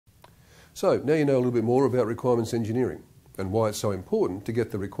So now you know a little bit more about requirements engineering and why it's so important to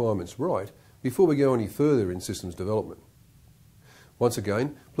get the requirements right before we go any further in systems development. Once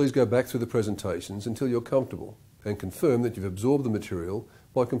again, please go back through the presentations until you're comfortable and confirm that you've absorbed the material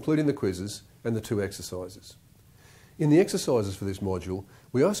by completing the quizzes and the 2 exercises. In the exercises for this module,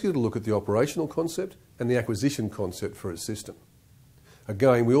 we ask you to look at the operational concept and the acquisition concept for a system.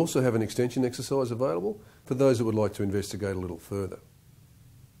 Again, we also have an extension exercise available for those that would like to investigate a little further.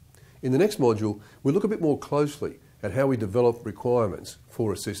 In the next module, we'll look a bit more closely at how we develop requirements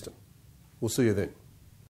for a system. We'll see you then.